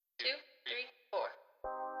2, 3, 4.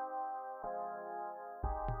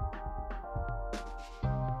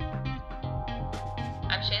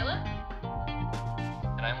 I'm Shayla.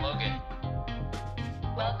 And I'm Logan.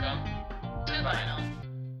 Welcome to Vinyl.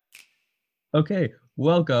 Okay,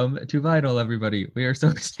 welcome to Vinyl, everybody. We are so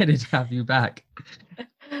excited to have you back.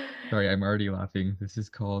 Sorry, I'm already laughing. This is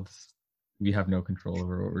called we have no control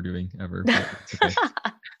over what we're doing ever. But it's okay.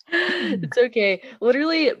 It's okay.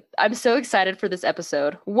 Literally, I'm so excited for this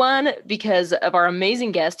episode. One, because of our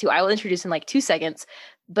amazing guest, who I will introduce in like 2 seconds.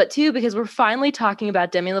 But two, because we're finally talking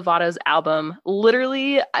about Demi Lovato's album.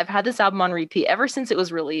 Literally, I've had this album on repeat ever since it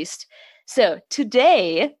was released. So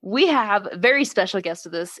today, we have a very special guest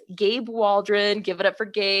with us, Gabe Waldron. Give it up for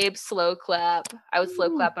Gabe. Slow clap. I would slow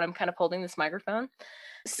clap, but I'm kind of holding this microphone.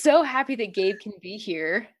 So happy that Gabe can be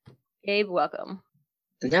here. Gabe, welcome.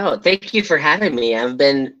 No, thank you for having me. I've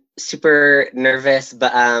been super nervous,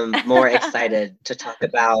 but more excited to talk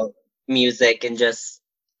about music and just,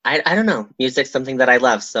 I don't know, music's something that I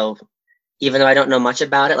love. So even though I don't know much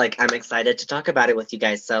about it, like I'm excited to talk about it with you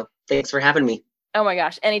guys. So thanks for having me. Oh my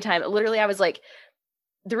gosh, anytime. Literally, I was like,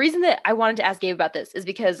 the reason that I wanted to ask Gabe about this is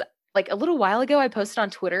because like a little while ago, I posted on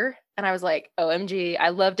Twitter and I was like, OMG, I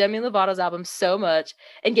love Demi Lovato's album so much.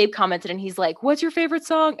 And Gabe commented and he's like, what's your favorite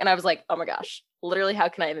song? And I was like, oh my gosh, literally, how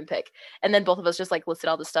can I even pick? And then both of us just like listed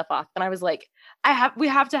all this stuff off. And I was like, we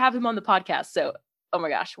have to have him on the podcast. So, oh my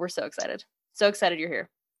gosh, we're so excited. So excited you're here.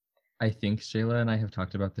 I think Shayla and I have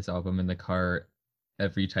talked about this album in the car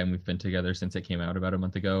every time we've been together since it came out about a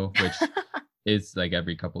month ago, which is like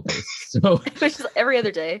every couple days. So which is every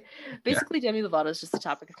other day. Basically, yeah. Demi Lovato is just a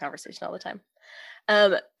topic of conversation all the time.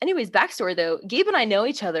 Anyways, backstory though, Gabe and I know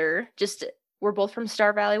each other. We're both from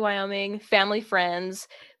Star Valley, Wyoming, family friends.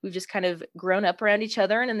 We've just kind of grown up around each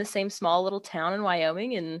other and in the same small little town in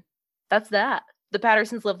Wyoming. And that's that. The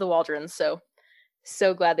Pattersons love the Waldrons.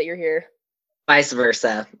 So glad that you're here. Vice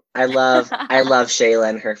versa. I love Shayla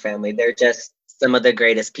and her family. They're just some of the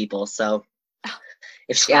greatest people. So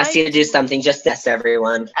if she asks you to do something, just ask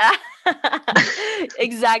everyone.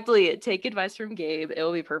 Exactly. Take advice from Gabe. It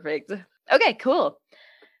will be perfect. Okay, cool.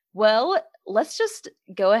 Well, let's just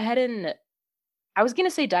go ahead and I was going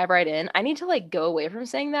to say dive right in. I need to like go away from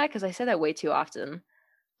saying that because I say that way too often.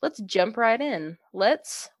 Let's jump right in.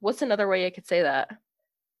 What's another way I could say that?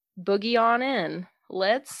 Boogie on in.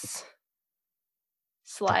 Let's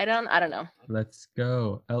slide on. I don't know. Let's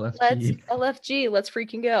go. LFG. Let's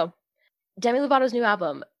freaking go. Demi Lovato's new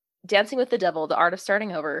album, Dancing with the Devil, The Art of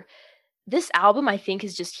Starting Over. This album, I think,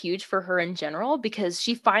 is just huge for her in general because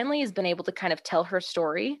she finally has been able to kind of tell her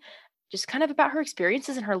story, just kind of about her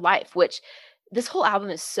experiences in her life, which this whole album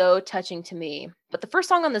is so touching to me. But the first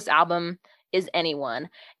song on this album is Anyone.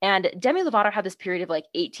 And Demi Lovato had this period of like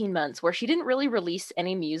 18 months where she didn't really release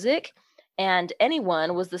any music. And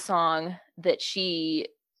Anyone was the song that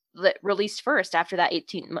released first after that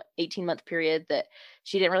 18-month period that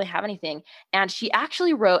she didn't really have anything. And she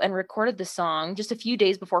actually wrote and recorded the song just a few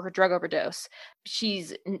days before her drug overdose. She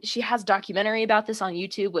has a documentary about this on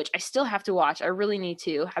YouTube, which I still have to watch. I really need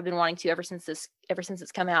to. I've been wanting to ever since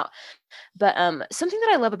it's come out. But something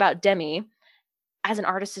that I love about Demi as an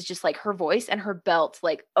artist is just like her voice and her belt.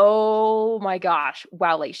 Like, oh my gosh,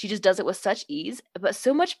 wow! Like she just does it with such ease, but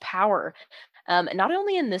so much power. Not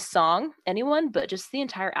only in this song, Anyone, but just the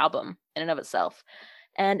entire album in and of itself.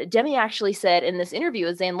 And Demi actually said in this interview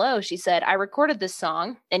with Zane Lowe, she said, I recorded this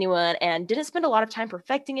song, Anyone, and didn't spend a lot of time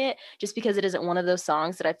perfecting it just because it isn't one of those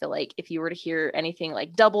songs that I feel like if you were to hear anything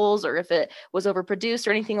like doubles or if it was overproduced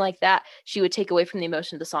or anything like that, she would take away from the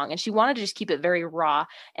emotion of the song. And she wanted to just keep it very raw.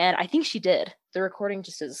 And I think she did. The recording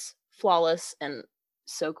just is flawless and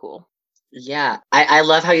so cool. Yeah, I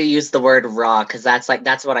love how you use the word raw because that's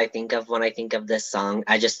what I think of when I think of this song.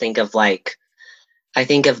 I just think of that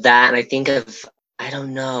and I think of, I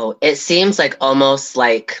don't know, it seems like almost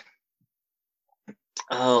like,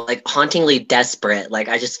 like hauntingly desperate. Like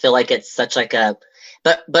I just feel like it's such like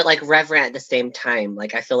but like reverent at the same time.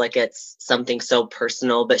 Like I feel like it's something so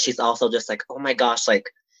personal, but she's also just like, oh my gosh,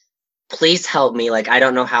 like please help me. Like I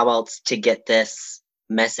don't know how else to get this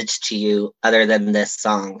message to you other than this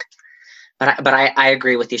song. But I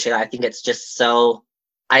agree with you, Shayla. I think it's just so,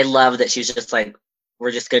 I love that she's just like, we're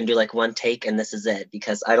just going to do like one take and this is it.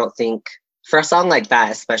 Because I don't think, for a song like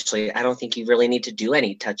that especially, I don't think you really need to do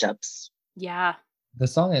any touch-ups. Yeah. The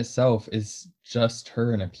song itself is just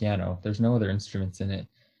her and a piano. There's no other instruments in it.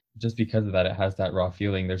 Just because of that, it has that raw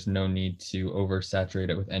feeling. There's no need to oversaturate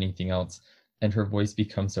it with anything else. And her voice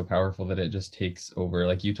becomes so powerful that it just takes over.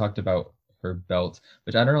 Like you talked about her belt,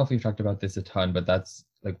 which I don't know if we've talked about this a ton, but that's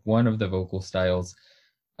like one of the vocal styles,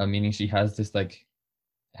 meaning she has this like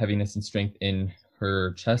heaviness and strength in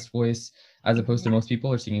her chest voice, as opposed to most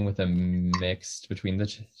people are singing with a mixed between the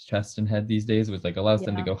chest and head these days, which like allows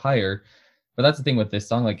them to go higher. But that's the thing with this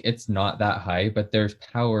song, like it's not that high, but there's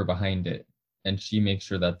power behind it. And she makes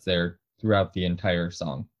sure that's there throughout the entire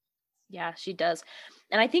song. Yeah, she does.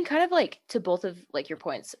 And I think kind of like to both of like your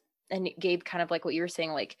points, and Gabe, kind of like what you were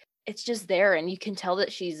saying, like it's just there and you can tell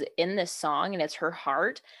that she's in this song and it's her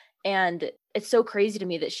heart. And it's so crazy to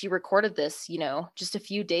me that she recorded this, you know, just a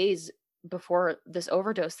few days before this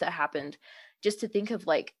overdose that happened. Just to think of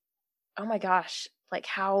like, oh my gosh, like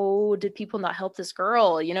how did people not help this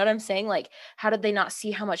girl? You know what I'm saying? Like, how did they not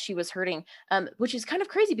see how much she was hurting? Which is kind of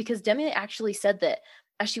crazy because Demi actually said that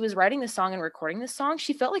as she was writing this song and recording this song,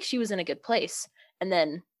 she felt like she was in a good place. And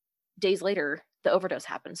then days later, the overdose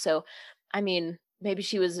happened. So, I mean, maybe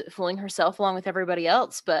she was fooling herself along with everybody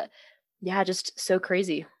else, but yeah, just so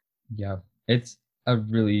crazy. Yeah, it's a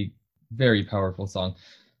really very powerful song.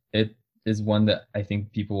 It is one that I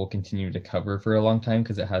think people will continue to cover for a long time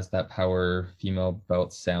because it has that power female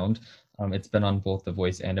belt sound. It's been on both The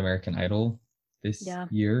Voice and American Idol this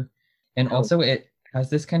year. And also it has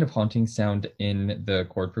this kind of haunting sound in the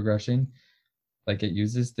chord progression. Like it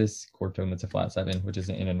uses this chord tone that's a flat 7, which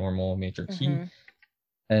isn't in a normal major key.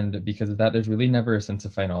 And because of that, there's really never a sense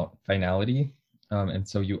of finality. And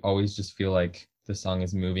so you always just feel like the song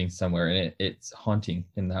is moving somewhere, and it's haunting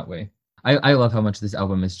in that way. I love how much this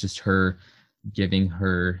album is just her giving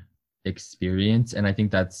her experience. And I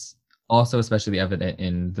think that's also especially evident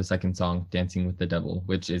in the second song, Dancing with the Devil,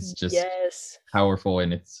 which is just powerful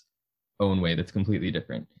in its own way that's completely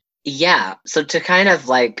different. Yeah. So to kind of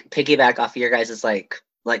like piggyback off of your guys' like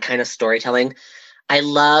kind of storytelling, I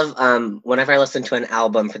love whenever I listen to an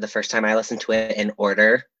album for the first time, I listen to it in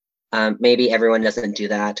order. Maybe everyone doesn't do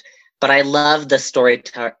that, but I love the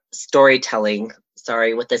storytelling,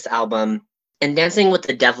 with this album. And Dancing with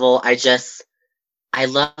the Devil, I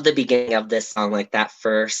love the beginning of this song. Like the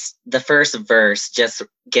first verse just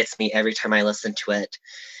gets me every time I listen to it.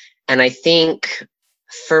 And I think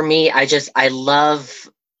for me, I love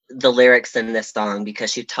the lyrics in this song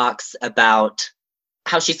because she talks about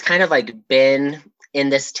how she's kind of like been in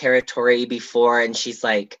this territory before. And she's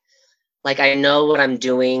like, I know what I'm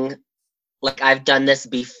doing. Like I've done this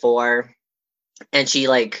before. And she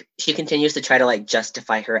continues to try to like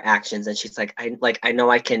justify her actions. And she's like, I know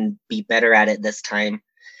I can be better at it this time.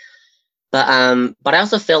 But I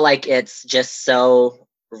also feel like it's just so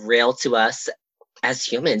real to us as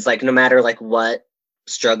humans, like no matter like what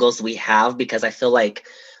struggles we have, because I feel like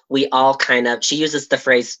we all she uses the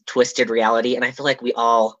phrase twisted reality. And I feel like we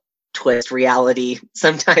all twist reality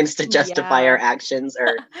sometimes to justify our actions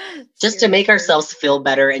or just to make ourselves feel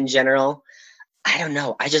better in general. I don't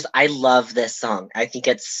know. I love this song. I think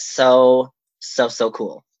it's so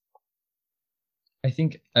cool. I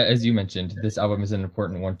think, as you mentioned, this album is an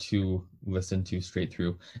important one to listen to straight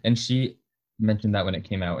through. And she mentioned that when it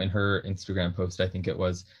came out in her Instagram post, I think it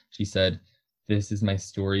was, she said, "This is my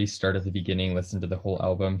story. Start at the beginning, listen to the whole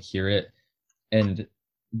album, hear it." And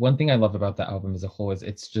one thing I love about the album as a whole is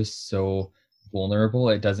it's just so vulnerable.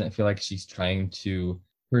 It doesn't feel like she's trying to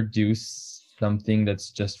produce something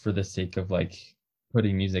that's just for the sake of like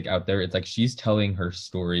putting music out there. It's like she's telling her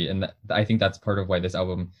story. And I think that's part of why this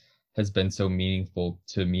album has been so meaningful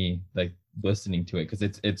to me, like listening to it, because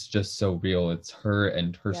it's just so real. It's her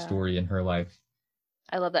and her story in her life.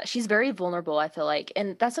 I love that. She's very vulnerable, I feel like.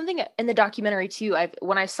 And that's something in the documentary too.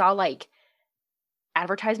 When I saw like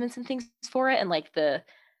advertisements and things for it, and like the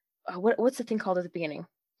what's the thing called at the beginning?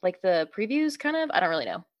 Like the previews kind of? I don't really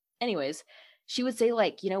know. Anyways, she would say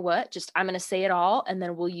like, you know what? Just I'm going to say it all and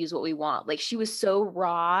then we'll use what we want. Like she was so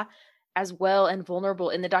raw as well and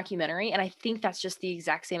vulnerable in the documentary, and I think that's just the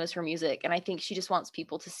exact same as her music. And I think she just wants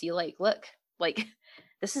people to see like, look, like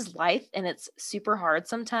this is life and it's super hard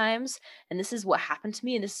sometimes, and this is what happened to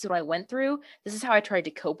me and this is what I went through. This is how I tried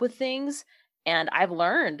to cope with things, and I've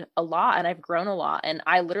learned a lot and I've grown a lot, and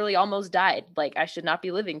I literally almost died. Like I should not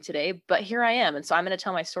be living today, but here I am. And so I'm going to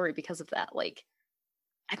tell my story because of that. Like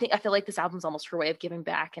I feel like this album's almost her way of giving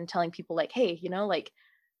back and telling people like, hey, you know, like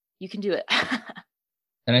you can do it.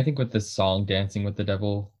 And I think with this song, Dancing with the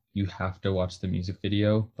Devil, you have to watch the music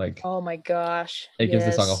video. Like, oh my gosh. It gives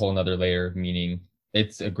the song a whole nother layer of meaning.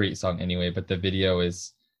 It's a great song anyway, but the video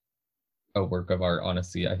is a work of art.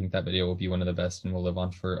 Honestly, I think that video will be one of the best and will live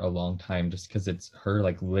on for a long time just because it's her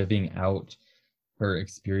like living out her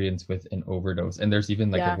experience with an overdose. And there's even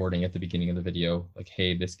like a warning at the beginning of the video, like,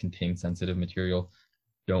 hey, this contains sensitive material.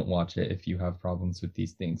 Don't watch it if you have problems with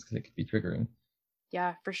these things because it could be triggering.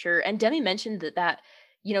 Yeah, for sure. And Demi mentioned that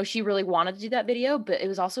you know, she really wanted to do that video, but it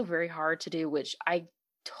was also very hard to do, which I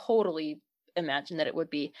totally imagine that it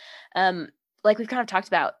would be. like we've kind of talked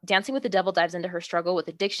about, Dancing with the Devil dives into her struggle with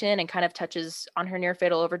addiction and kind of touches on her near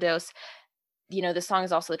fatal overdose. You know, the song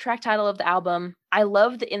is also the track title of the album. I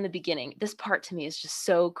love that in the beginning, this part to me is just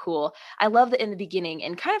so cool. I love that in the beginning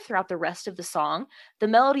and kind of throughout the rest of the song, the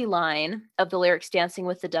melody line of the lyrics Dancing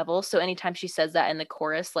with the Devil. So anytime she says that in the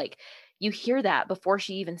chorus, like you hear that before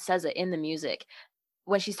she even says it in the music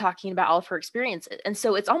when she's talking about all of her experiences. And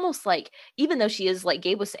so it's almost like, even though she is, like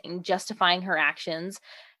Gabe was saying, justifying her actions,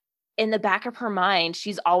 in the back of her mind,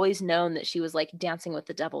 she's always known that she was like dancing with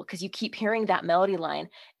the devil, because you keep hearing that melody line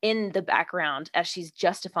in the background as she's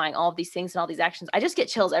justifying all of these things and all these actions. I just get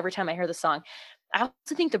chills every time I hear the song. I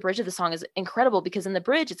also think the bridge of the song is incredible, because in the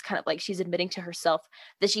bridge, it's kind of like she's admitting to herself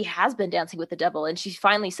that she has been dancing with the devil. And she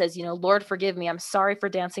finally says, you know, Lord, forgive me. I'm sorry for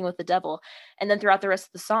dancing with the devil. And then throughout the rest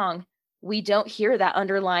of the song, we don't hear that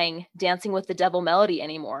underlying dancing with the devil melody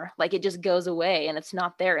anymore. Like it just goes away and it's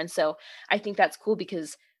not there. And so I think that's cool,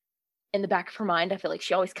 because in the back of her mind, I feel like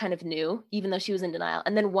she always kind of knew, even though she was in denial.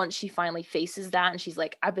 And then once she finally faces that and she's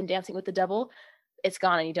like, I've been dancing with the devil, it's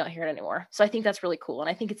gone and you don't hear it anymore. So I think that's really cool. And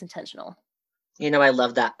I think it's intentional. You know, I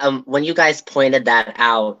love that. When you guys pointed that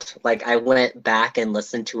out, like I went back and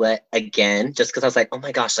listened to it again, just because I was like, oh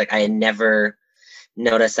my gosh, like I had never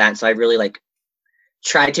noticed that. So I really like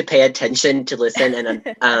tried to pay attention to listen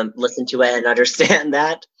and listen to it and understand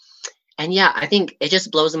that. And yeah, I think it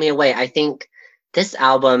just blows me away. I think this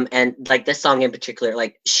album and like this song in particular,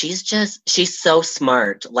 like she's so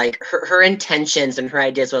smart. Like her intentions and her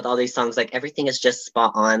ideas with all these songs, like everything is just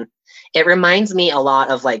spot on. It reminds me a lot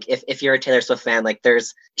of like if you're a Taylor Swift fan, like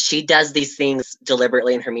she does these things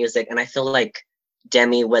deliberately in her music, and I feel like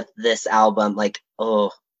Demi with this album, like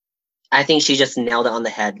I think she just nailed it on the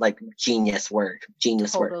head. Like genius work.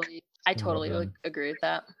 I totally agree with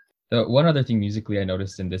that. The one other thing musically I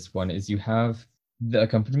noticed in this one is you have the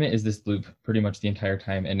accompaniment is this loop pretty much the entire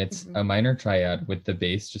time, and it's a minor triad with the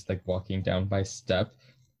bass just like walking down by step,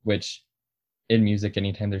 which in music,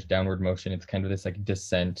 anytime there's downward motion, it's kind of this like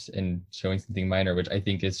descent and showing something minor, which I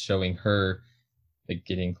think is showing her like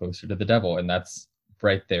getting closer to the devil, and that's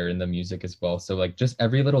right there in the music as well. So like just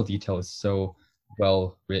every little detail is so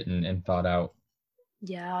well written and thought out.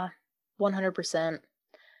 Yeah, 100%.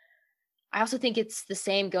 I also think it's the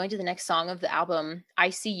same going to the next song of the album,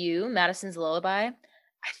 I See You, Madison's Lullaby.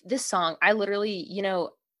 This song, I literally, you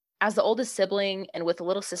know, as the oldest sibling and with a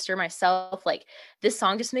little sister myself, like this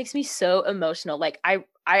song just makes me so emotional. Like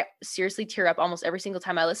I seriously tear up almost every single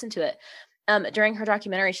time I listen to it. During her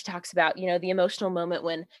documentary, she talks about, you know, the emotional moment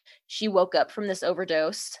when she woke up from this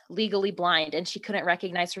overdose, legally blind, and she couldn't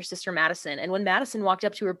recognize her sister Madison. And when Madison walked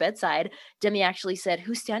up to her bedside, Demi actually said,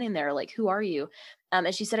 "Who's standing there? Like, who are you?"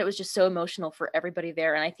 And she said it was just so emotional for everybody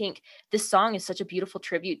there. And I think this song is such a beautiful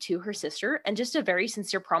tribute to her sister, and just a very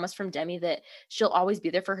sincere promise from Demi that she'll always be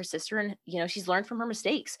there for her sister. And, you know, she's learned from her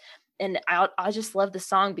mistakes. And I just love the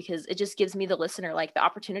song because it just gives me, the listener, like the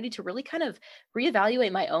opportunity to really kind of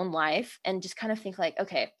reevaluate my own life and just kind of think like,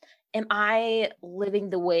 okay, am I living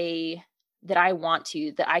the way that I want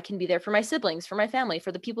to, that I can be there for my siblings, for my family,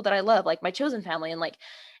 for the people that I love, like my chosen family? And like,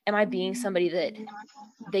 am I being somebody that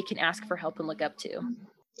they can ask for help and look up to?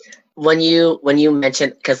 When you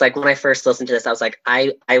mentioned, because like when I first listened to this, I was like,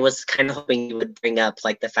 I was kind of hoping you would bring up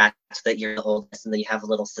like the fact that you're the oldest and that you have a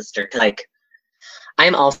little sister. Like,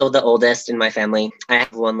 I'm also the oldest in my family. I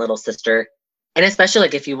have one little sister, and especially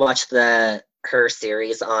like if you watch her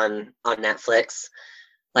series on Netflix,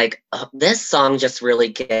 like this song just really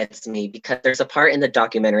gets me, because there's a part in the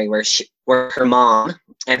documentary where her mom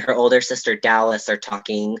and her older sister Dallas are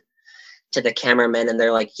talking to the cameraman, and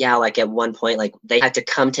they're like, yeah, like at one point, like they had to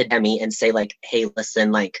come to Demi and say like, hey,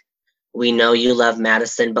 listen, like we know you love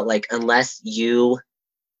Madison, but like unless you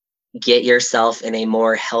get yourself in a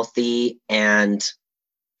more healthy and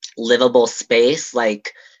livable space,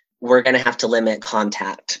 like we're gonna have to limit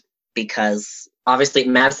contact, because obviously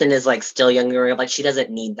Madison is like still younger, like she doesn't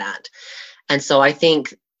need that. And so I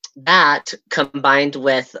think that combined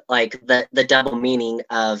with like the double meaning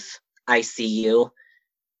of I See You,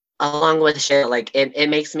 along with shit, like it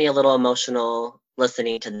makes me a little emotional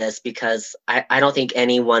listening to this, because I don't think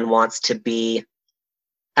anyone wants to be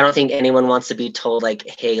told like,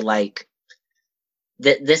 hey, like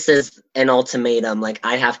this is an ultimatum. Like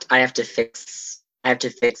I have to fix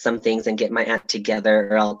some things and get my act together,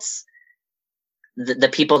 or else the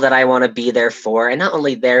people that I want to be there for, and not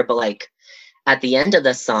only there, but like at the end of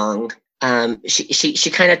the song,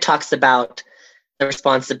 she kind of talks about the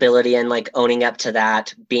responsibility and like owning up to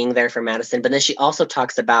that, being there for Madison, but then she also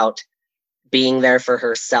talks about being there for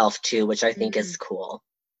herself too, which I think is cool.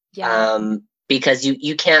 Yeah. Because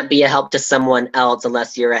you can't be a help to someone else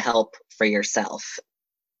unless you're a help for yourself.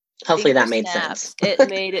 Hopefully that Finger made snaps. sense. It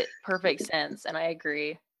made it perfect sense, and I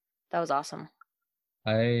agree. That was awesome.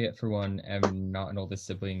 I, for one, am not an oldest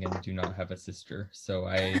sibling and do not have a sister, so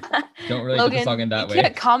I don't relate to the Logan, song in that you way.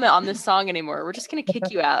 can't comment on this song anymore. We're just gonna kick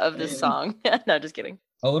you out of this song. No, just kidding.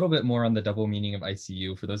 A little bit more on the double meaning of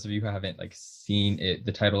ICU. For those of you who haven't like seen it,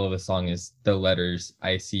 the title of the song is the letters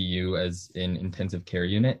ICU, as in intensive care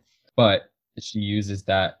unit, but she uses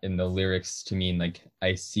that in the lyrics to mean like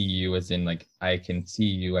I see you, as in like I can see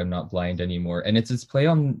you, I'm not blind anymore. And it's this play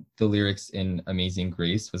on the lyrics in Amazing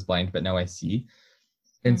Grace, was blind but now I see.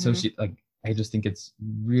 And so she like, I just think it's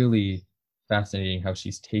really fascinating how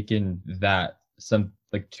she's taken that, some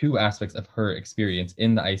like two aspects of her experience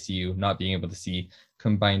in the ICU, not being able to see,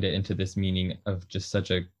 combined it into this meaning of just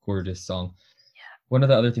such a gorgeous song. Yeah. One of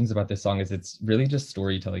the other things about this song is it's really just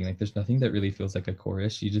storytelling. Like there's nothing that really feels like a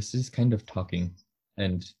chorus. She just is kind of talking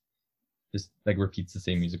and just like repeats the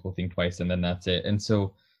same musical thing twice, and then that's it. And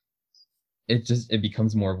so it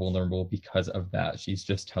becomes more vulnerable because of that. She's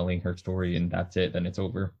just telling her story and that's it, then it's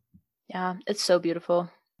over. Yeah, it's so beautiful.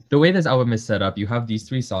 The way this album is set up, you have these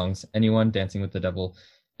three songs: Anyone, Dancing with the Devil,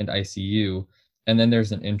 and ICU, and then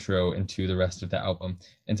there's an intro into the rest of the album.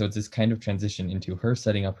 And so it's this kind of transition into her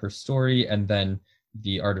setting up her story and then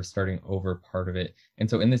the art of starting over part of it. And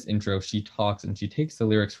so in this intro, she talks and she takes the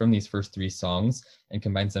lyrics from these first three songs and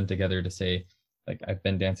combines them together to say, like, I've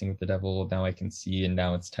been dancing with the devil, now I can see, and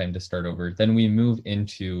now it's time to start over. Then we move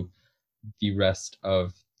into the rest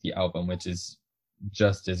of the album, which is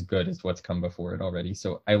just as good as what's come before it already.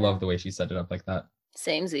 So I love the way she set it up like that.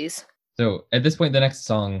 Samesies. So at this point, the next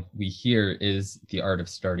song we hear is The Art of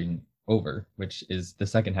Starting Over, which is the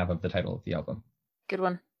second half of the title of the album. Good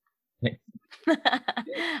one. Thanks.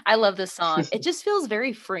 I love this song. It just feels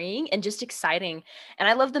very freeing and just exciting. And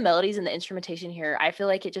I love the melodies and the instrumentation here. I feel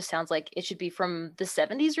like it just sounds like it should be from the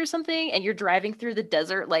 70s or something. And you're driving through the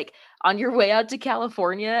desert, like on your way out to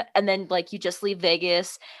California. And then like you just leave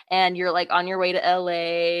Vegas and you're like on your way to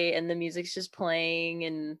LA and the music's just playing.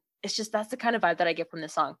 And it's just, that's the kind of vibe that I get from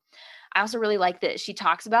this song. I also really like that she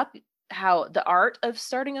talks about how the art of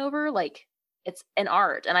starting over, like it's an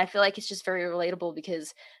art. And I feel like it's just very relatable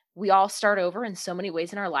because we all start over in so many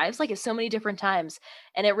ways in our lives, like at so many different times.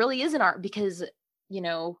 And it really is an art because, you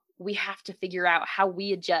know, we have to figure out how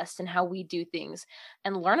we adjust and how we do things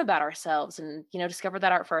and learn about ourselves and, you know, discover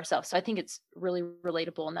that art for ourselves. So I think it's really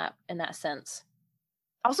relatable in that sense.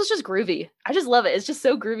 Also, it's just groovy. I just love it. It's just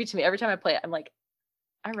so groovy to me. Every time I play it, I'm like,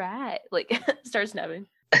 all right, like start snapping.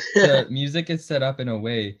 The music is set up in a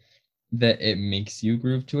way that it makes you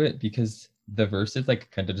groove to it, because the verse is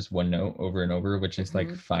like kind of just one note over and over, which is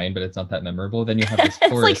like fine, but it's not that memorable. Then you have this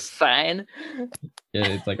chorus. It's like fine. Yeah,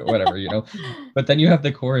 it's like whatever, you know. But then you have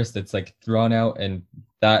the chorus that's like drawn out, and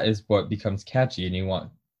that is what becomes catchy, and you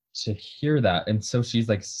want to hear that. And so she's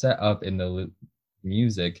like set up in the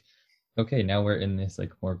music. Okay, now we're in this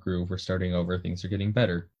like more groove. We're starting over. Things are getting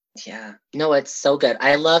better. Yeah. No, it's so good.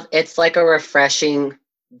 I love, it's like a refreshing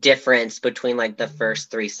difference between like the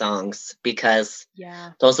first three songs, because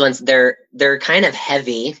those ones they're kind of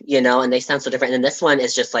heavy, you know, and they sound so different. And this one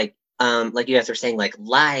is just like you guys were saying, like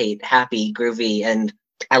light, happy, groovy. And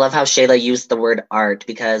I love how Shayla used the word art,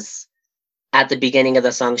 because at the beginning of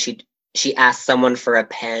the song she asked someone for a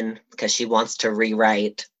pen because she wants to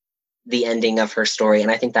rewrite the ending of her story.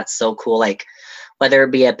 And I think that's so cool, like whether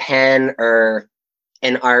it be a pen or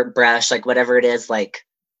an art brush, like whatever it is, like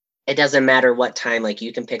it doesn't matter what time, like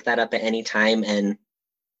you can pick that up at any time and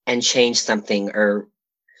change something or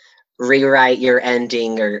rewrite your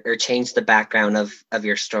ending or change the background of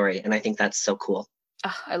your story. And I think that's so cool.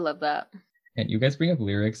 Oh, I love that. And you guys bring up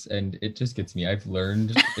lyrics and it just gets me. I've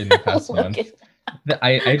learned in the past month that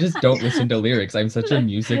I just don't listen to lyrics. I'm such a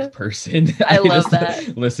music person. I love just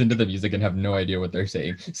that. Listen to the music and have no idea what they're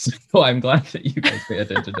saying. So I'm glad that you guys pay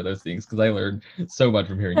attention to those things, because I learned so much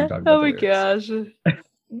from hearing you talk about the lyrics. Gosh.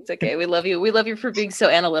 It's okay. We love you. We love you for being so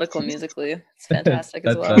analytical musically. It's fantastic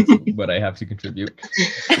as well. That's what I have to contribute.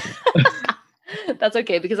 That's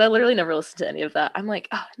okay, because I literally never listened to any of that. I'm like,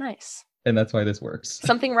 oh, nice. And that's why this works.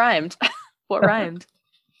 Something rhymed. What rhymed?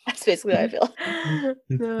 That's basically how I feel.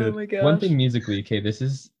 Oh my gosh. One thing musically, okay,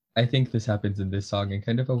 I think this happens in this song and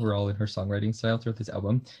kind of overall in her songwriting style throughout this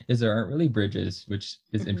album, is there aren't really bridges, which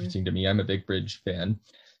is interesting to me. I'm a big bridge fan.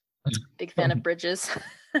 Big fan of bridges.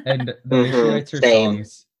 And the way she writes her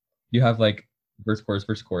songs, you have like verse,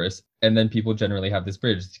 chorus, and then people generally have this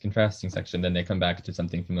bridge, this contrasting section, then they come back to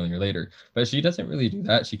something familiar later. But she doesn't really do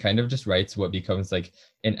that. She kind of just writes what becomes like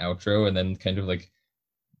an outro and then kind of like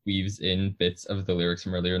weaves in bits of the lyrics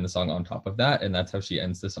from earlier in the song on top of that, and that's how she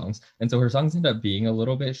ends the songs. And so her songs end up being a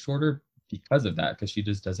little bit shorter because of that, because she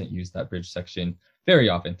just doesn't use that bridge section very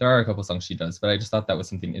often. There are a couple songs she does, but I just thought that was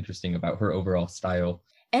something interesting about her overall style.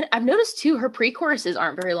 And I've noticed too, her pre-choruses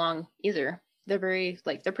aren't very long either. They're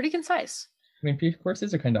they're pretty concise. I mean,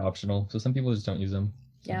 pre-choruses are kind of optional, so some people just don't use them.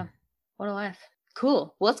 So. Yeah. What a life.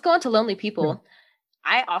 Cool. Well, let's go on to Lonely People.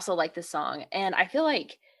 I also like this song, and I feel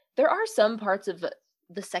like there are some parts of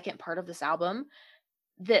the second part of this album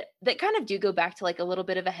that kind of do go back to like a little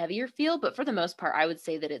bit of a heavier feel, but for the most part, I would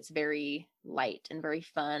say that it's very light and very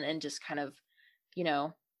fun and just kind of,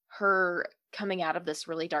 her coming out of this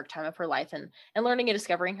really dark time of her life and learning and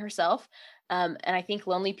discovering herself. And I think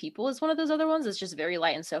Lonely People is one of those other ones that's just very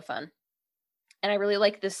light and so fun. And I really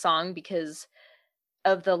like this song because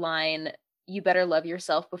of the line, "You better love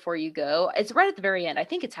yourself before you go." It's right at the very end. I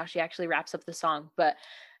think it's how she actually wraps up the song, but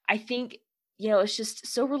I think, it's just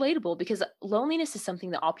so relatable because loneliness is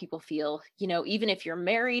something that all people feel, even if you're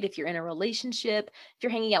married, if you're in a relationship, if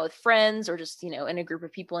you're hanging out with friends or just, in a group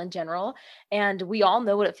of people in general. And we all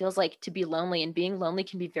know what it feels like to be lonely, and being lonely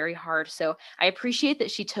can be very hard. So I appreciate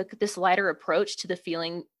that she took this lighter approach to the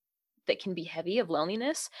feeling that can be heavy of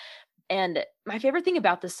loneliness. And my favorite thing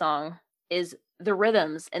about this song is the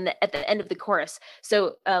rhythms and at the end of the chorus.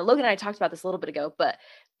 So Logan and I talked about this a little bit ago, but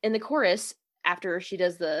in the chorus, after she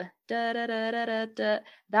does the da da da da da da,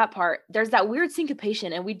 that part, there's that weird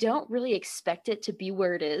syncopation, and we don't really expect it to be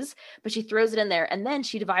where it is, but she throws it in there, and then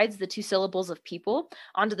she divides the two syllables of people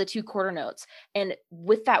onto the two quarter notes. And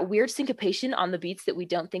with that weird syncopation on the beats that we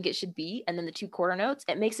don't think it should be, and then the two quarter notes,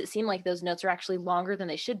 it makes it seem like those notes are actually longer than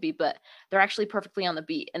they should be, but they're actually perfectly on the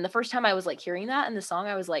beat. And the first time I was like hearing that in the song,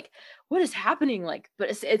 I was like, what is happening? Like,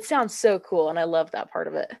 but it sounds so cool, and I love that part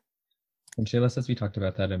of it. And Shayla says we talked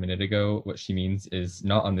about that a minute ago. What she means is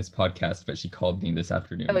not on this podcast, but she called me this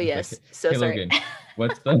afternoon. Oh, yes. Like, so sorry. Logan,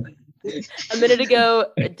 what's the... A minute ago,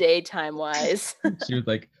 daytime wise. She was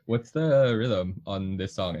like, what's the rhythm on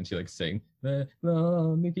this song? And she like sang the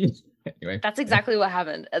lonely people. Anyway. That's exactly what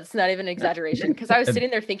happened. It's not even an exaggeration, because I was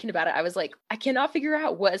sitting there thinking about it. I was like, I cannot figure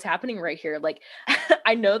out what is happening right here. Like,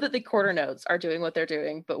 I know that the quarter notes are doing what they're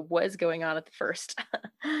doing, but what is going on at the first?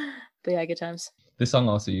 But yeah, good times. This song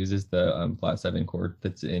also uses the flat 7 chord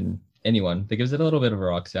that's in Anyone. That gives it a little bit of a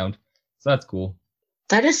rock sound. So that's cool.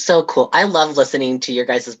 That is so cool. I love listening to your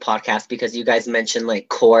guys' podcast because you guys mention like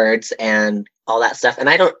chords and all that stuff. And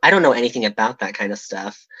I don't know anything about that kind of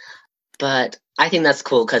stuff. But I think that's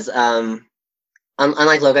cool because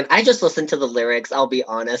unlike Logan, I just listen to the lyrics. I'll be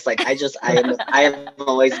honest. Like I have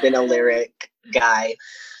always been a lyric guy.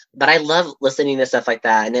 But I love listening to stuff like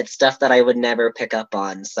that, and it's stuff that I would never pick up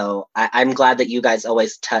on. So I'm glad that you guys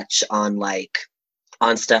always touch on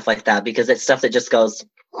stuff like that, because it's stuff that just goes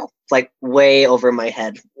like way over my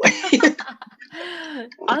head.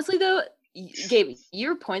 Honestly, though, Gabe,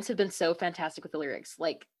 your points have been so fantastic with the lyrics,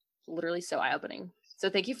 like literally so eye-opening. So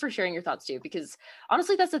thank you for sharing your thoughts too, because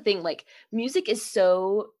honestly, that's the thing. Like, music is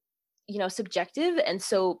so subjective and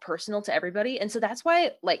so personal to everybody, and so that's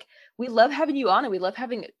why like we love having you on, and we love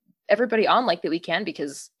having everybody on like that we can,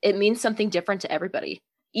 because it means something different to everybody,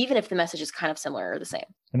 even if the message is kind of similar or the same.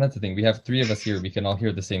 And that's the thing, we have 3 of us here, we can all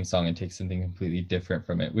hear the same song and take something completely different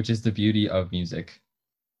from it, which is the beauty of music.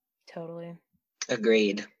 Totally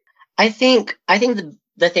agreed. I think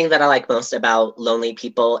the thing that I like most about Lonely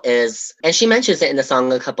People is, and she mentions it in the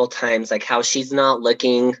song a couple times, like how she's not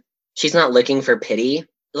looking for pity.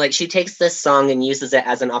 Like, she takes this song and uses it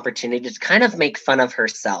as an opportunity to kind of make fun of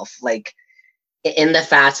herself, like in the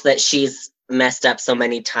fact that she's messed up so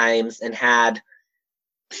many times and had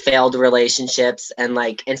failed relationships. And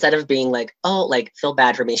like, instead of being like, oh, like, feel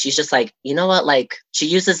bad for me, she's just like, you know what? Like, she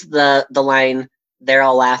uses the line, "They're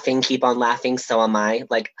all laughing, keep on laughing, so am I."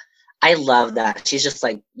 Like, I love that. She's just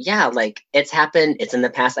like, yeah, like, it's happened. It's in the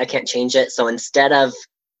past. I can't change it. So instead of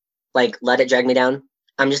like, let it drag me down,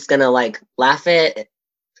 I'm just going to like laugh at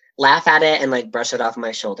it and like brush it off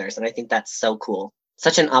my shoulders. And I think that's so cool.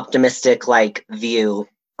 Such an optimistic like view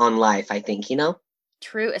on life, I think,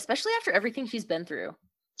 True, especially after everything she's been through.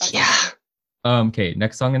 That's awesome. Okay,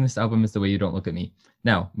 next song in this album is "The Way You Don't Look at Me."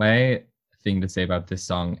 Now, my thing to say about this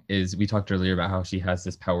song is, we talked earlier about how she has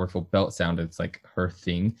this powerful belt sound. It's like her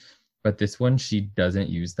thing. But this one, she doesn't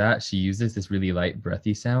use that. She uses this really light,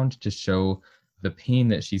 breathy sound to show the pain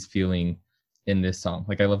that she's feeling in this song.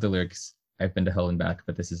 Like, I love the lyrics, "I've been to hell and back,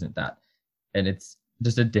 but this isn't that." And it's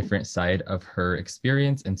just a different side of her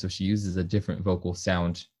experience. And so she uses a different vocal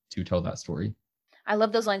sound to tell that story. I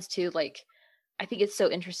love those lines too. Like, I think it's so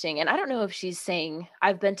interesting. And I don't know if she's saying,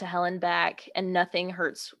 "I've been to hell and back and nothing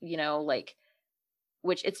hurts," like,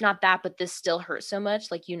 which it's not that, but this still hurts so much,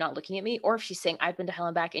 like you not looking at me. Or if she's saying, "I've been to hell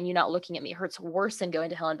and back and you not looking at me hurts worse than going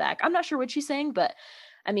to hell and back." I'm not sure what she's saying, but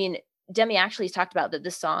I mean, Demi actually has talked about that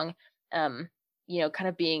this song kind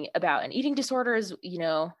of being about an eating disorder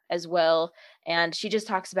as well. And she just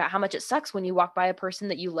talks about how much it sucks when you walk by a person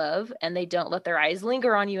that you love and they don't let their eyes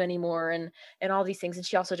linger on you anymore, and all these things. And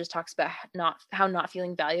she also just talks about not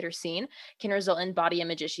feeling valued or seen can result in body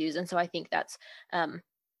image issues. And so I think that's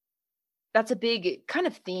a big kind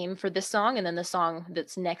of theme for this song, and then the song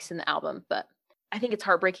that's next in the album. But I think it's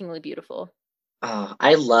heartbreakingly beautiful. Oh,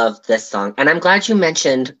 I love this song. And I'm glad you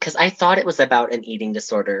mentioned, because I thought it was about an eating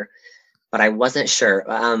disorder, but I wasn't sure.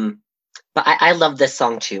 But I love this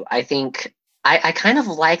song too. I think I kind of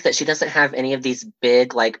like that she doesn't have any of these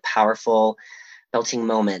big, like powerful belting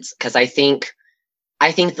moments. Because I think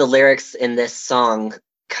the lyrics in this song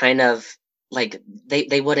kind of like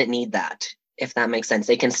they wouldn't need that, if that makes sense.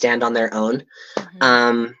 They can stand on their own.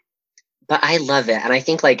 Mhm. But I love it. And I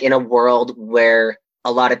think like in a world where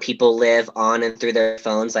a lot of people live on and through their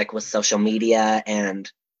phones, like with social media,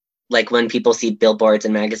 and like when people see billboards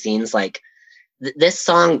and magazines, like this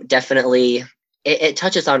song definitely it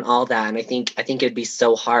touches on all that. And I think it'd be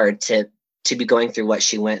so hard to be going through what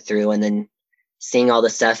she went through and then seeing all the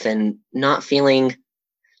stuff and not feeling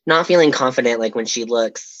confident, like when she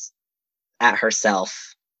looks at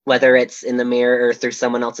herself, whether it's in the mirror or through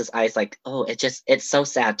someone else's eyes. Like, oh, it's so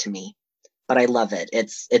sad to me, but I love it.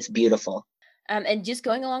 It's beautiful. And just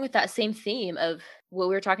going along with that same theme of what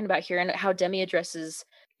we were talking about here and how Demi addresses,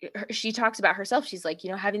 she talks about herself. She's like,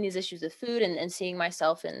 having these issues with food and seeing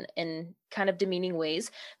myself in kind of demeaning ways.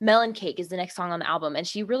 Melon Cake is the next song on the album. And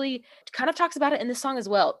she really kind of talks about it in this song as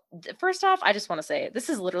well. First off, I just want to say, this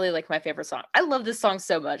is literally like my favorite song. I love this song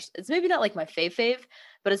so much. It's maybe not like my fave,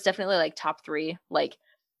 but it's definitely like top 3, like,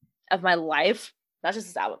 of my life. Not just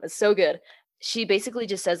this album. It's so good. She basically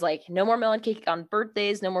just says like, no more melon cake on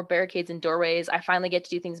birthdays, no more barricades in doorways. I finally get to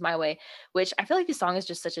do things my way, which I feel like this song is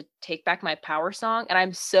just such a take back my power song. And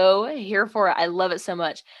I'm so here for it. I love it so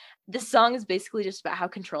much. This song is basically just about how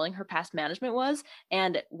controlling her past management was.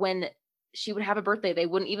 And when she would have a birthday, they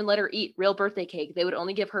wouldn't even let her eat real birthday cake. They would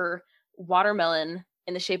only give her watermelon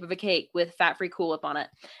in the shape of a cake with fat-free Cool Whip on it.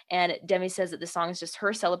 And Demi says that the song is just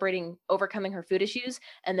her celebrating overcoming her food issues,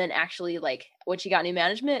 and then actually, like, when she got new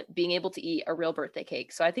management, being able to eat a real birthday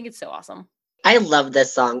cake. So I think it's so awesome. I love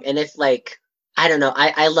this song. And if like, I don't know,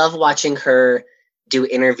 I love watching her do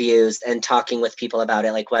interviews and talking with people about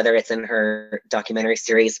it, like whether it's in her documentary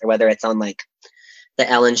series or whether it's on like the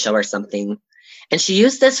Ellen show or something. And she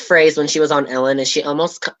used this phrase when she was on Ellen, and she's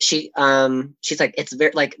like, it's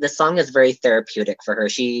very like the song is very therapeutic for her.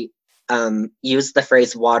 She used the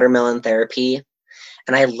phrase watermelon therapy,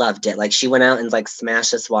 and I loved it. Like she went out and like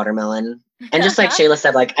smashed this watermelon. And just like Shayla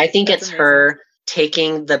said, like I think That's it's amazing. her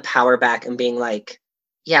taking the power back and being like,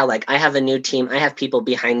 yeah, like I have a new team. I have people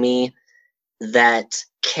behind me that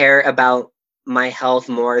care about my health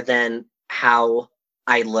more than how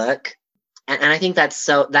I look. And I think that's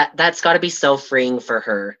got to be so freeing for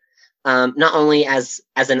her. Not only as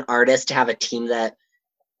an artist to have a team that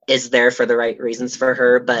is there for the right reasons for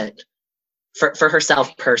her, but for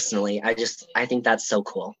herself personally. I think that's so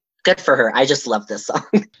cool. Good for her. I just love this song.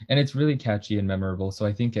 And it's really catchy and memorable, so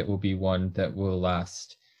I think it will be one that will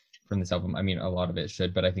last from this album. I mean, a lot of it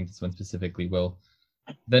should, but I think this one specifically will.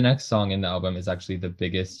 The next song in the album is actually the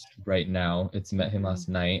biggest right now. It's Met Him Last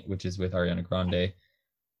Night, which is with Ariana Grande.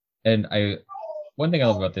 And one thing I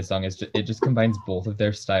love about this song is it just combines both of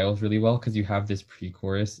their styles really well, because you have this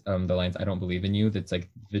pre-chorus, the lines "I don't believe in you," that's like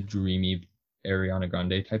the dreamy Ariana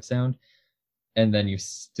Grande type sound, and then you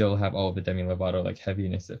still have all of the Demi Lovato like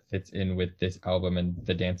heaviness that fits in with this album, and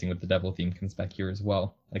the Dancing with the Devil theme comes back here as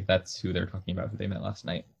well. Like that's who they're talking about, who they met last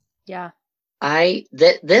night. Yeah.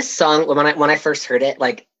 This song, when I first heard it,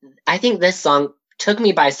 like I think this song took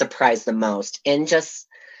me by surprise the most, and just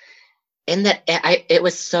in that it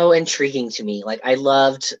was so intriguing to me. Like I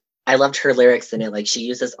loved her lyrics in it. Like she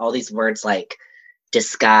uses all these words like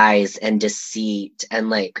disguise and deceit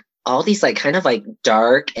and like all these like kind of like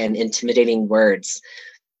dark and intimidating words.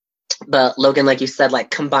 But Logan, like you said,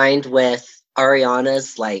 like combined with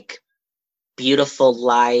Ariana's like beautiful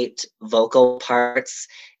light vocal parts,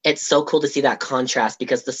 it's so cool to see that contrast,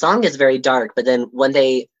 because the song is very dark, but then when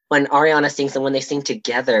Ariana sings and when they sing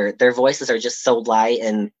together, their voices are just so light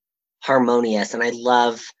and harmonious. And I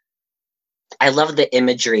love the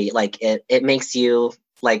imagery. Like it makes you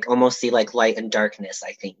like almost see like light and darkness,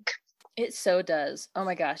 I think. It so does. Oh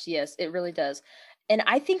my gosh, yes, it really does. And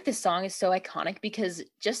I think the song is so iconic because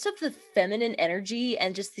just of the feminine energy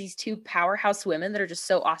and just these two powerhouse women that are just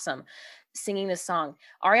so awesome singing this song.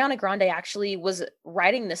 Ariana Grande actually was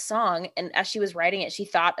writing this song, and as she was writing it, she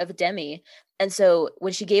thought of Demi. And so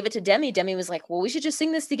when she gave it to Demi, Demi was like, "Well, we should just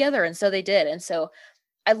sing this together." And so they did. And so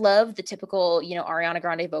I love the typical, Ariana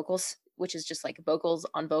Grande vocals which is just like vocals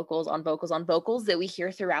on vocals on vocals on vocals that we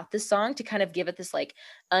hear throughout this song to kind of give it this like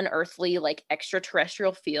unearthly, like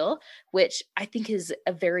extraterrestrial feel, which I think is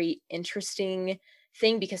a very interesting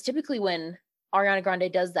thing, because typically when Ariana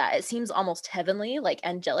Grande does that, it seems almost heavenly, like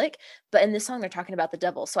angelic, but in this song they're talking about the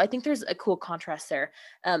devil. So I think there's a cool contrast there.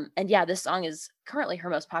 And yeah, this song is currently her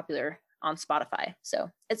most popular on Spotify. So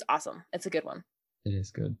it's awesome. It's a good one. It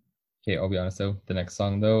is good. Okay, I'll be honest though. The next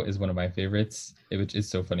song though is one of my favorites, which is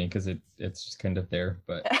so funny because it's just kind of there.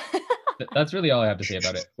 But that's really all I have to say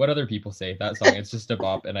about it. What other people say? That song, it's just a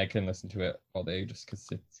bop, and I can listen to it all day just because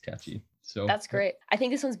it's catchy. So that's great. I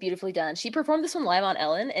think this one's beautifully done. She performed this one live on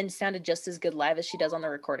Ellen and sounded just as good live as she does on the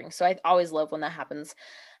recording. So I always love when that happens.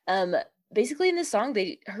 Basically in this song,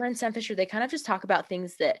 her and Sam Fisher, they kind of just talk about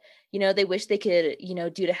things that, you know, they wish they could, you know,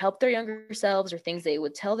 do to help their younger selves, or things they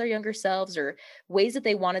would tell their younger selves, or ways that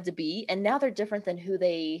they wanted to be. And now they're different than who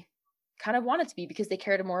they kind of wanted to be, because they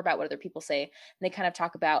cared more about what other people say. And they kind of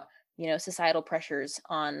talk about, you know, societal pressures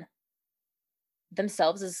on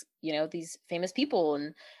themselves as, you know, these famous people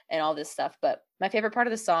and all this stuff. But my favorite part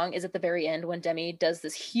of the song is at the very end when Demi does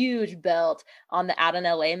this huge belt on the Out in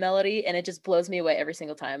LA melody, and it just blows me away every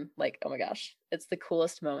single time. Like, oh my gosh, it's the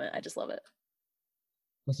coolest moment. I just love it.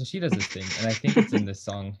 Well, so she does this thing, and I think it's in this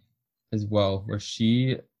song as well, where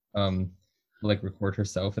she like record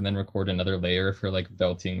herself and then record another layer of her like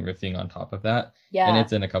belting riffing on top of that. Yeah. And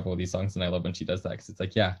it's in a couple of these songs, and I love when she does that, because it's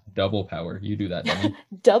like, yeah, double power. You do that, Demi.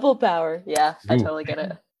 Double power. Yeah, Ooh. I totally get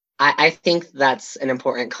it. I think that's an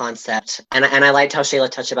important concept. And I liked how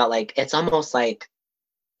Shayla touched about, like, it's almost like,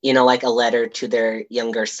 you know, like a letter to their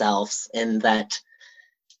younger selves, and that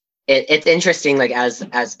it's interesting, like,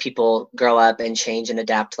 as people grow up and change and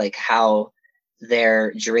adapt, like how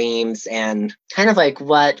their dreams and kind of like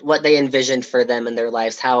what they envisioned for them in their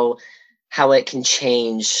lives, how it can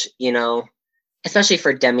change, you know, especially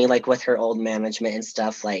for Demi, like with her old management and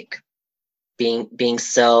stuff, like being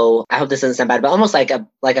so, I hope this doesn't sound bad, but almost like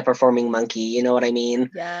a performing monkey, you know what I mean?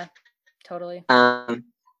 Yeah, totally. And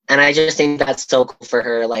I just think that's so cool for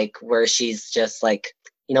her, like where she's just like,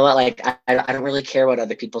 you know what, like I don't really care what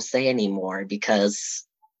other people say anymore, because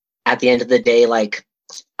at the end of the day, like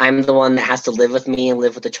I'm the one that has to live with me and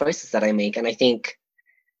live with the choices that I make. And I think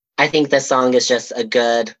this song is just a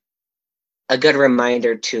good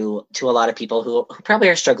reminder to a lot of people who probably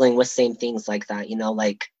are struggling with same things like that, you know,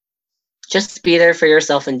 like just be there for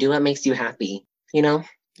yourself and do what makes you happy, you know?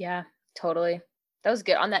 Yeah, totally. That was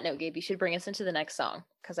good. On that note, Gabe, you should bring us into the next song,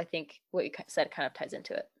 because I think what you said kind of ties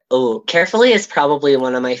into it. Oh, Carefully is probably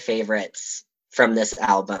one of my favorites from this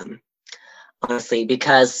album, honestly,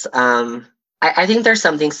 because I think there's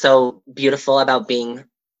something so beautiful about being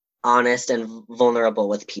honest and vulnerable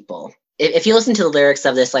with people. If you listen to the lyrics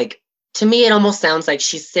of this, like, to me, it almost sounds like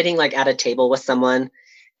she's sitting like at a table with someone,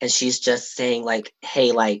 and she's just saying like,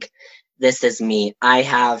 hey, like, this is me. I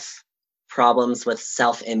have problems with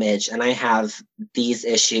self-image, and I have these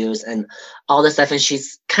issues and all this stuff. And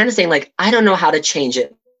she's kind of saying like, I don't know how to change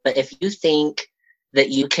it, but if you think that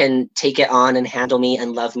you can take it on and handle me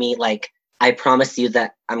and love me, like, I promise you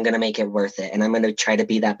that I'm going to make it worth it. And I'm going to try to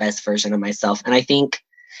be that best version of myself. And I think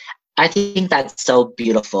that's so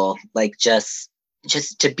beautiful. Like just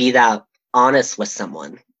to be that honest with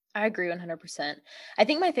someone. I agree 100%. I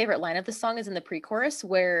think my favorite line of the song is in the pre-chorus,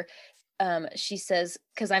 where she says,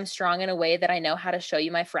 because I'm strong in a way that I know how to show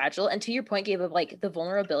you my fragile. And to your point, Gabe, of like the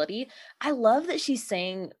vulnerability, I love that she's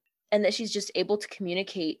saying, and that she's just able to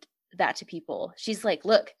communicate that to people. She's like,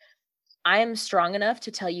 look, I am strong enough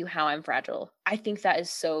to tell you how I'm fragile. I think that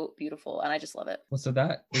is so beautiful, and I just love it. Well, so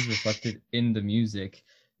that is reflected in the music.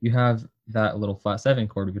 You have that little flat 7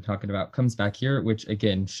 chord we've been talking about comes back here, which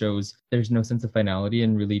again shows there's no sense of finality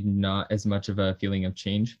and really not as much of a feeling of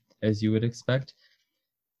change as you would expect.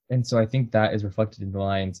 And so I think that is reflected in the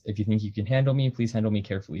lines, if you think you can handle me, please handle me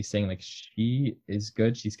carefully, saying like she is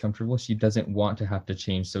good, she's comfortable, she doesn't want to have to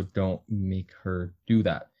change, so don't make her do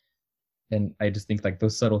that. And I just think like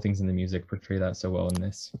those subtle things in the music portray that so well in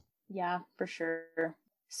this. Yeah, for sure.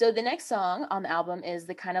 So the next song on the album is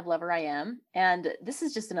The Kind of Lover I Am. And this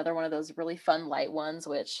is just another one of those really fun, light ones,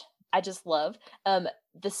 which I just love.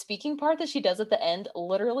 The speaking part that she does at the end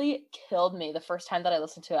literally killed me the first time that I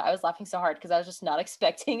listened to it. I was laughing so hard because I was just not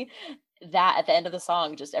expecting that at the end of the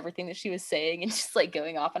song, just everything that she was saying and just like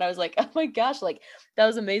going off. And I was like, oh my gosh, like that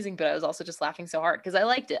was amazing. But I was also just laughing so hard because I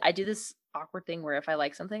liked it. I do this awkward thing where if I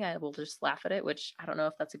like something, I will just laugh at it, which I don't know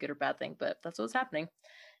if that's a good or bad thing, but that's what's happening.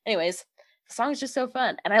 Anyways, the song is just so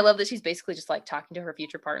fun. And I love that she's basically just like talking to her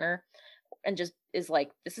future partner and just is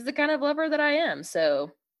like, this is the kind of lover that I am.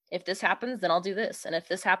 So if this happens, then I'll do this. And if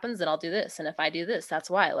this happens, then I'll do this. And if I do this, that's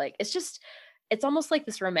why. Like, it's just, it's almost like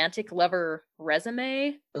this romantic lover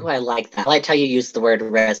resume. Oh, I like that. I like how you use the word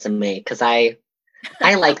resume because I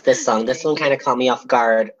like this song. This Thank one you. kind of caught me off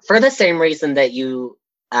guard for the same reason that you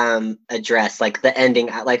address like the ending.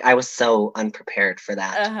 Like I was so unprepared for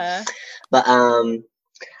that. Uh-huh. But I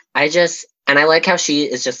like how she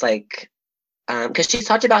is just like because she's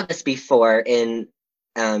talked about this before and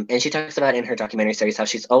she talks about in her documentary series how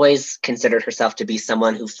she's always considered herself to be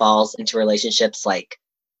someone who falls into relationships like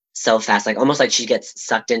so fast, like almost like she gets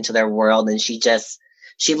sucked into their world and she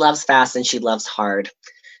loves fast and she loves hard.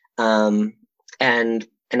 Um and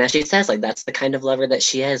as she says, like that's the kind of lover that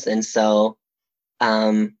she is. And so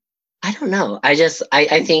I don't know. I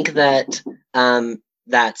think that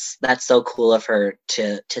that's so cool of her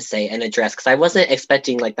to say and address because I wasn't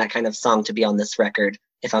expecting like that kind of song to be on this record,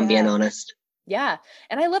 if I'm being Yeah. honest. Yeah.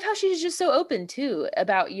 And I love how she's just so open too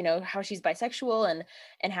about, how she's bisexual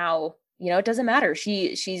and how, it doesn't matter.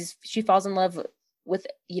 She falls in love with,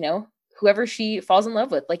 whoever she falls in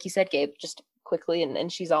love with, like you said, Gabe, just quickly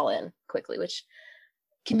and she's all in quickly, which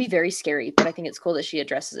can be very scary, but I think it's cool that she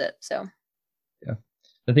addresses it. So Yeah.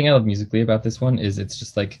 The thing I love musically about this one is it's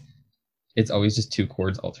just like it's always just two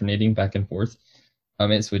chords alternating back and forth.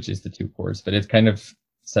 It switches the two chords, but it kind of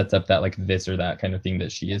sets up that like this or that kind of thing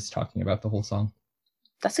that she is talking about the whole song.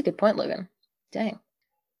 that's a good point, Logan. Dang.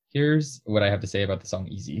 Here's what I have to say about the song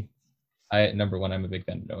Easy. Number one, I'm a big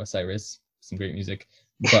fan of Noah Cyrus, some great music,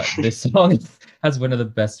 but this song has one of the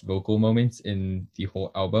best vocal moments in the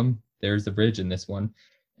whole album. There's a bridge in this one,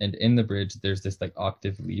 and in the bridge there's this like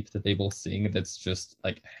octave leap that they both sing that's just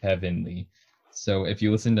like heavenly. So if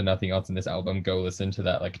you listen to nothing else in this album, go listen to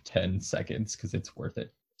that like 10 seconds because it's worth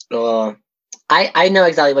it. Oh, I know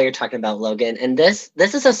exactly what you're talking about, Logan. And this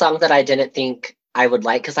is a song that I didn't think I would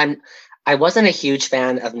like because I wasn't a huge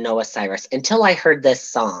fan of Noah Cyrus until I heard this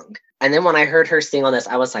song. And then when I heard her sing on this,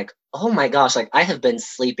 I was like, oh my gosh, like I have been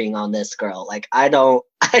sleeping on this girl. Like I don't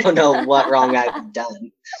know what wrong I've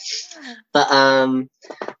done. But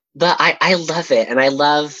I love it, and I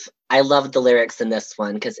love the lyrics in this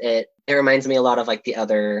one because it reminds me a lot of like the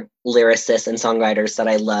other lyricists and songwriters that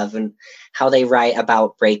I love and how they write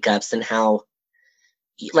about breakups and how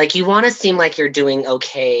like you want to seem like you're doing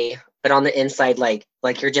okay, but on the inside like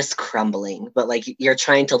you're just crumbling, but like you're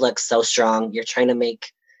trying to look so strong, you're trying to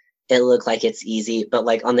make it look like it's easy, but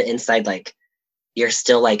like on the inside like you're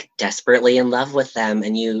still like desperately in love with them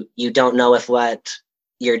and you don't know if what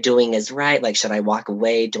you're doing is right. Like, should I walk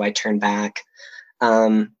away? Do I turn back?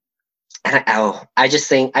 I just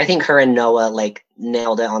think her and Noah like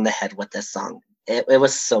nailed it on the head with this song. It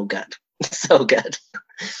was so good. So good.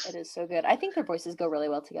 It is so good. I think their voices go really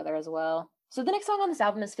well together as well. So the next song on this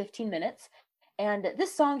album is 15 minutes. And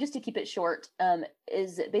this song, just to keep it short,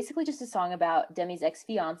 is basically just a song about Demi's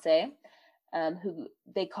ex-fiance, who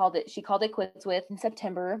she called it quits with in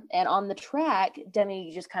September. And on the track,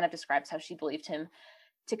 Demi just kind of describes how she believed him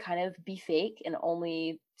to kind of be fake and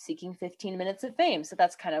only seeking 15 minutes of fame. So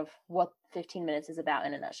that's kind of what 15 minutes is about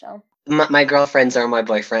in a nutshell. My girlfriends are my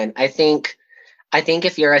boyfriend. I think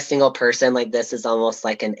if you're a single person, like this is almost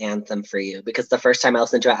like an anthem for you because the first time I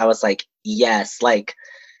listened to it, I was like, yes, like,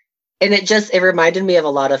 and it reminded me of a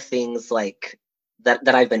lot of things like that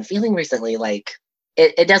I've been feeling recently. Like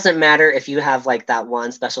it doesn't matter if you have like that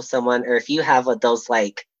one special someone or if you have those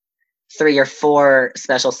like 3 or 4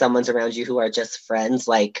 special someones around you who are just friends,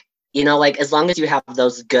 like, like as long as you have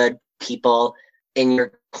those good people in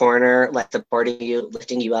your corner, like supporting you,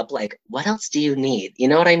 lifting you up, like what else do you need? You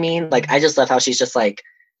know what I mean? Like I just love how she's just like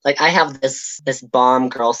I have this bomb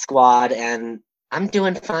girl squad and I'm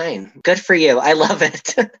doing fine. Good for you. I love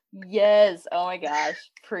it. Yes. Oh my gosh.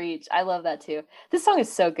 Preach. I love that too. This song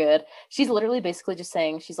is so good. She's literally basically just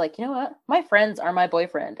saying, she's like, you know what? My friends are my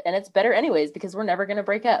boyfriend. And it's better anyways, because we're never gonna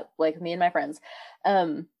break up, like me and my friends.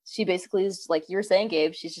 She basically is like you're saying,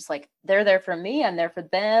 Gabe, she's just like, they're there for me, I'm there for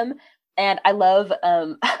them. And I love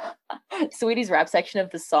Sweetie's rap section of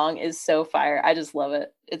the song is so fire. I just love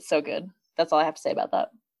it. It's so good. That's all I have to say about that.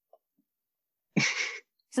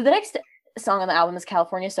 So the next song on the album is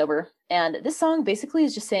California Sober. And this song basically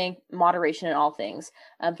is just saying moderation in all things.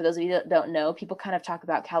 For those of you that don't know, people kind of talk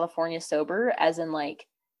about California Sober as in like,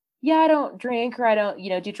 yeah, I don't drink or I don't,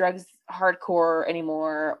 do drugs hardcore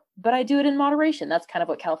anymore, but I do it in moderation. That's kind of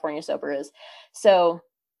what California Sober is. So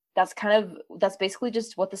that's basically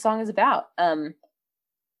just what the song is about.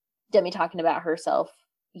 Demi talking about herself,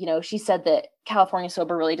 she said that California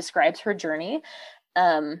Sober really describes her journey.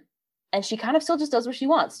 And she kind of still just does what she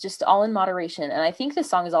wants, just all in moderation. And I think this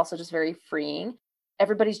song is also just very freeing.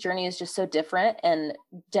 Everybody's journey is just so different. And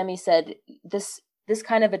Demi said this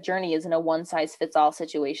kind of a journey isn't a one size fits all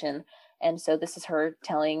situation. And so this is her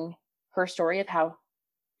telling her story of how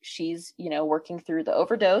she's, working through the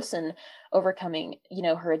overdose and overcoming,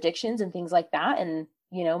 her addictions and things like that, and,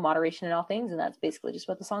 moderation in all things. And that's basically just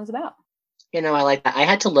what the song's about. I like that. I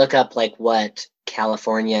had to look up like what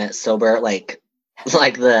California sober, like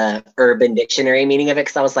the urban dictionary meaning of it,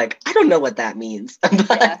 because I was like, I don't know what that means.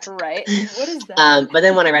 Yeah, right. What is that? But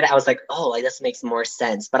then when I read it, I was like, oh, like this makes more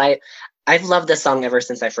sense. But I've loved this song ever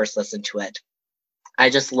since I first listened to it. I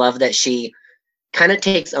just love that she kind of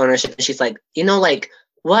takes ownership, and she's like, like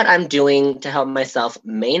what I'm doing to help myself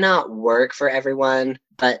may not work for everyone,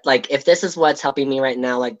 but like if this is what's helping me right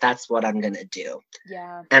now, like that's what I'm gonna do.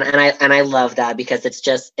 Yeah. And I love that, because it's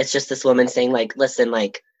just this woman saying like, listen,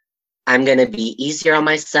 like I'm gonna be easier on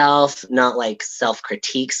myself, not like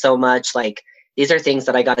self-critique so much. Like these are things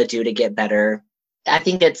that I gotta do to get better. I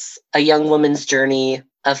think it's a young woman's journey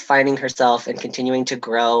of finding herself and continuing to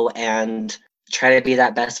grow and try to be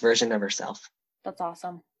that best version of herself. That's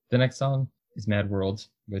awesome. The next song is Mad World,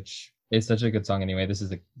 which is such a good song anyway. This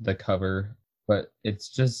is the cover, but it's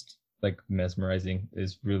just like mesmerizing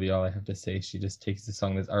is really all I have to say. She just takes the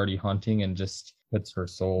song that's already haunting and just puts her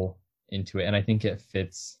soul into it. And I think it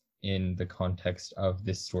fits in the context of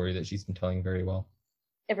this story that she's been telling very well.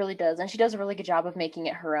 It really does. And she does a really good job of making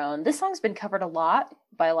it her own. This song's been covered a lot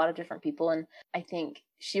by a lot of different people. And I think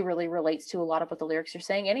she really relates to a lot of what the lyrics are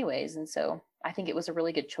saying anyways. And so I think it was a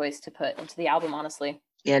really good choice to put into the album, honestly.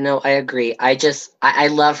 Yeah, no, I agree. I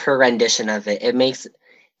love her rendition of it.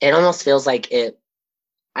 It almost feels like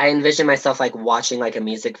I envision myself like watching like a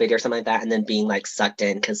music video or something like that and then being like sucked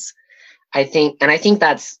in, because I think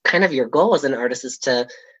that's kind of your goal as an artist, is to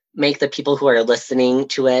make the people who are listening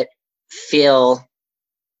to it feel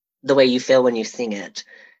the way you feel when you sing it.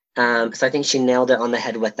 So I think she nailed it on the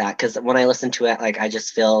head with that, because when I listen to it, like I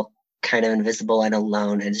just feel kind of invisible and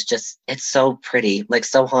alone, and it's so pretty, like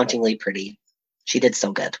so hauntingly pretty. She did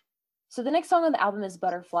so good. So the next song on the album is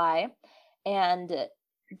Butterfly, and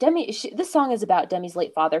this song is about Demi's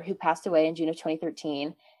late father, who passed away in June of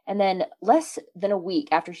 2013. And then less than a week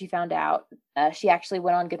after she found out, she actually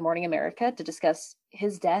went on Good Morning America to discuss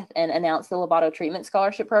his death and announce the Lovato Treatment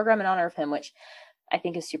Scholarship Program in honor of him, which I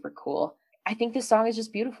think is super cool. I think this song is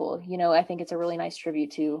just beautiful. I think it's a really nice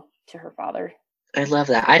tribute to her father. I love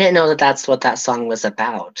that. I didn't know that that's what that song was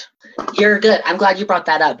about. You're good. I'm glad you brought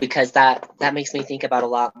that up, because that makes me think about a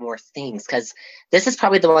lot more things, because this is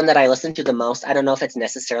probably the one that I listen to the most. I don't know if it's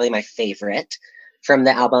necessarily my favorite from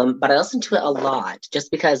the album, but I listen to it a lot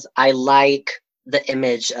just because I like the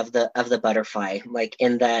image of the butterfly. Like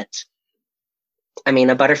in that, I mean,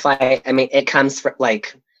 a butterfly, I mean, it comes from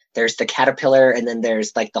like, there's the caterpillar, and then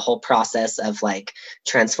there's like the whole process of like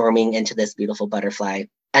transforming into this beautiful butterfly.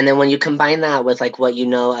 And then when you combine that with like what you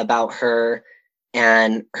know about her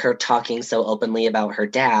and her talking so openly about her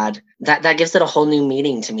dad, that gives it a whole new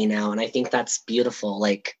meaning to me now. And I think that's beautiful.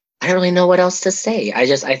 Like, I don't really know what else to say. I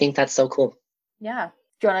think that's so cool. Yeah.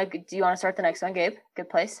 Do you want to start the next one, Gabe? Good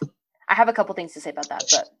place. I have a couple things to say about that,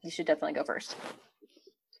 but you should definitely go first.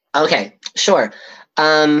 Okay, sure.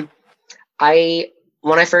 When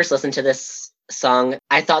I first listened to this song,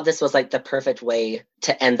 I thought this was like the perfect way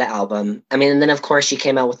to end the album. I mean, and then of course she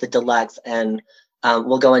came out with the deluxe, and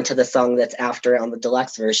we'll go into the song that's after it on the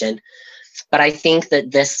deluxe version. But I think that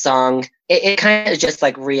this song, it kind of just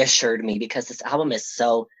like reassured me, because this album is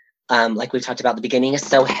so, like we talked about at the beginning, is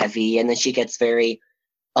so heavy, and then she gets very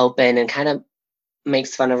open and kind of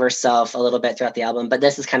makes fun of herself a little bit throughout the album. But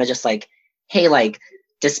this is kind of just like, hey, like,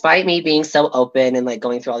 despite me being so open and like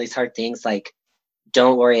going through all these hard things, like,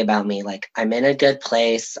 don't worry about me. Like, I'm in a good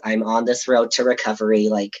place. I'm on this road to recovery.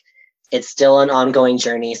 Like, it's still an ongoing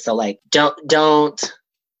journey. So like, don't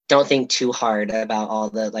think too hard about all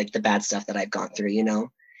the like the bad stuff that I've gone through,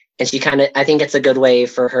 And she kind of, I think it's a good way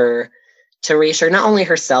for her to reassure not only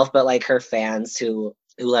herself, but like her fans who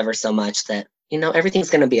love her so much that, everything's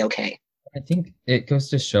going to be okay. I think it goes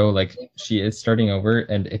to show like she is starting over,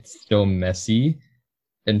 and it's still messy,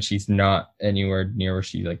 and she's not anywhere near where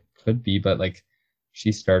she like could be, but like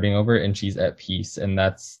she's starting over and she's at peace, and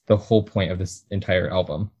that's the whole point of this entire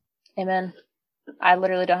album. Amen. I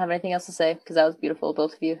literally don't have anything else to say, because that was beautiful,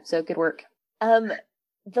 both of you. So good work.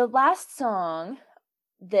 The last song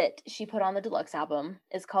that she put on the deluxe album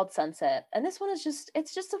is called Sunset, and this one is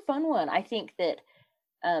it's just a fun one. I think that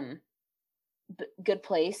Good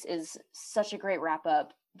Place is such a great wrap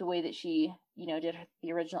up, the way that she did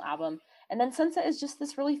the original album. And then Sunset is just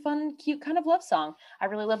this really fun, cute kind of love song. I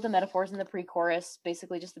really love the metaphors in the pre-chorus,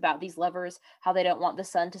 basically just about these lovers, how they don't want the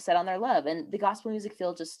sun to set on their love. And the gospel music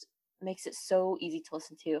feel just makes it so easy to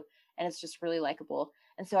listen to, and it's just really likable.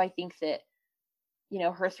 And so I think that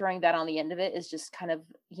her throwing that on the end of it is just kind of,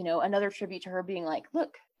 another tribute to her being like,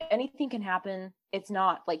 look, anything can happen. It's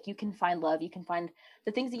not like you can find love. You can find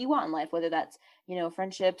the things that you want in life, whether that's,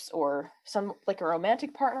 friendships or some like a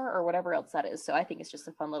romantic partner or whatever else that is. So I think it's just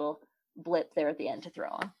a fun little blip there at the end to throw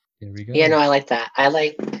on. There we go. Yeah, no, I like that. I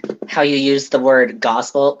like how you use the word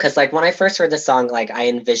gospel, because like when I first heard the song, like I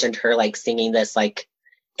envisioned her like singing this like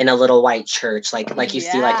in a little white church, like you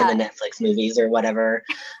see like in the Netflix movies or whatever.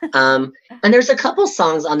 And there's a couple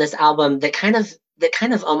songs on this album that kind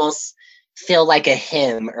of almost feel like a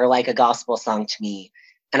hymn or like a gospel song to me.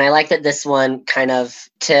 And I like that this one kind of,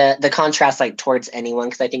 to the contrast like towards anyone,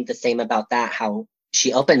 because I think the same about that, how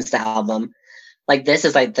she opens the album. Like this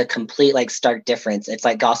is like the complete like stark difference. It's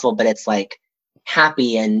like gospel, but it's like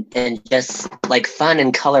happy and just like fun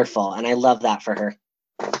and colorful. And I love that for her.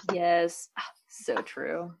 Yes. So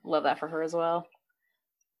true. Love that for her as well.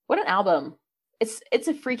 What an album. It's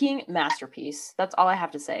a freaking masterpiece. That's all I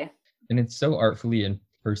have to say. And it's so artfully and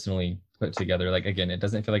personally put together. Like, again, it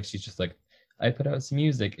doesn't feel like she's just like, I put out some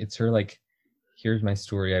music. It's her like, here's my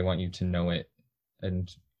story. I want you to know it. And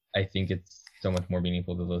I think it's so much more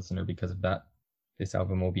meaningful to the listener because of that. This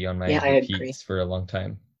album will be on my repeats for a long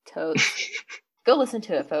time. Totes. Go listen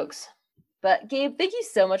to it, folks. But Gabe, thank you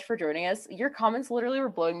so much for joining us. Your comments literally were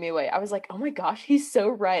blowing me away. I was like, oh my gosh, he's so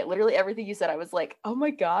right. Literally everything you said, I was like, oh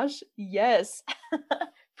my gosh, yes.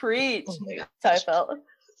 Preach. Oh my gosh. That's how I felt.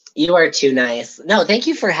 You are too nice. No, thank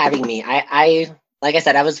you for having me. I like I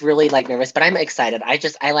said, I was really like nervous, but I'm excited.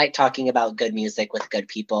 I like talking about good music with good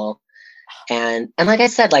people. And like I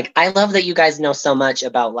said, like I love that you guys know so much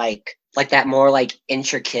about like that more like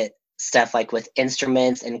intricate stuff, like with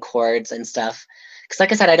instruments and chords and stuff. Because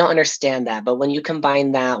like I said, I don't understand that. But when you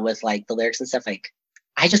combine that with like the lyrics and stuff, like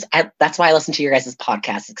that's why I listen to your guys'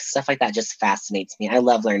 podcasts. Because stuff like that just fascinates me. I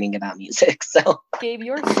love learning about music. So Gabe,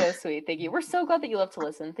 you're so sweet. Thank you. We're so glad that you love to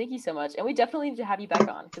listen. Thank you so much. And we definitely need to have you back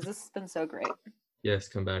on because this has been so great. Yes,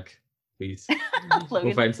 come back, please.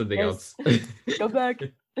 We'll find something else. Go back.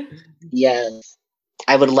 Yes.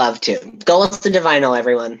 I would love to. Go listen to Vinyl,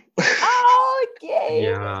 everyone. Oh, Gabe.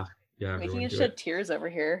 Yeah. Making us shed tears over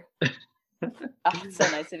here. Oh, it's so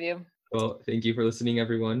nice of you. Well, thank you for listening,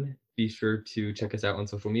 everyone. Be sure to check us out on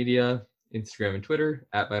social media, Instagram and Twitter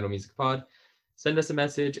at Vinyl Music Pod. Send us a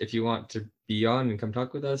message if you want to be on and come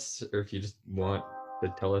talk with us, or if you just want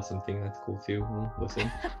to tell us something that's cool too. We'll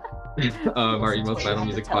listen. Our email is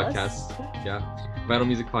vinylmusicpodcast. Yeah,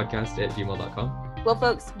 vinylmusicpodcast@gmail.com. Well,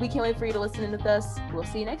 folks, we can't wait for you to listen in with us. We'll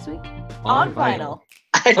see you next week on Vinyl.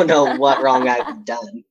 I don't know what wrong I've done.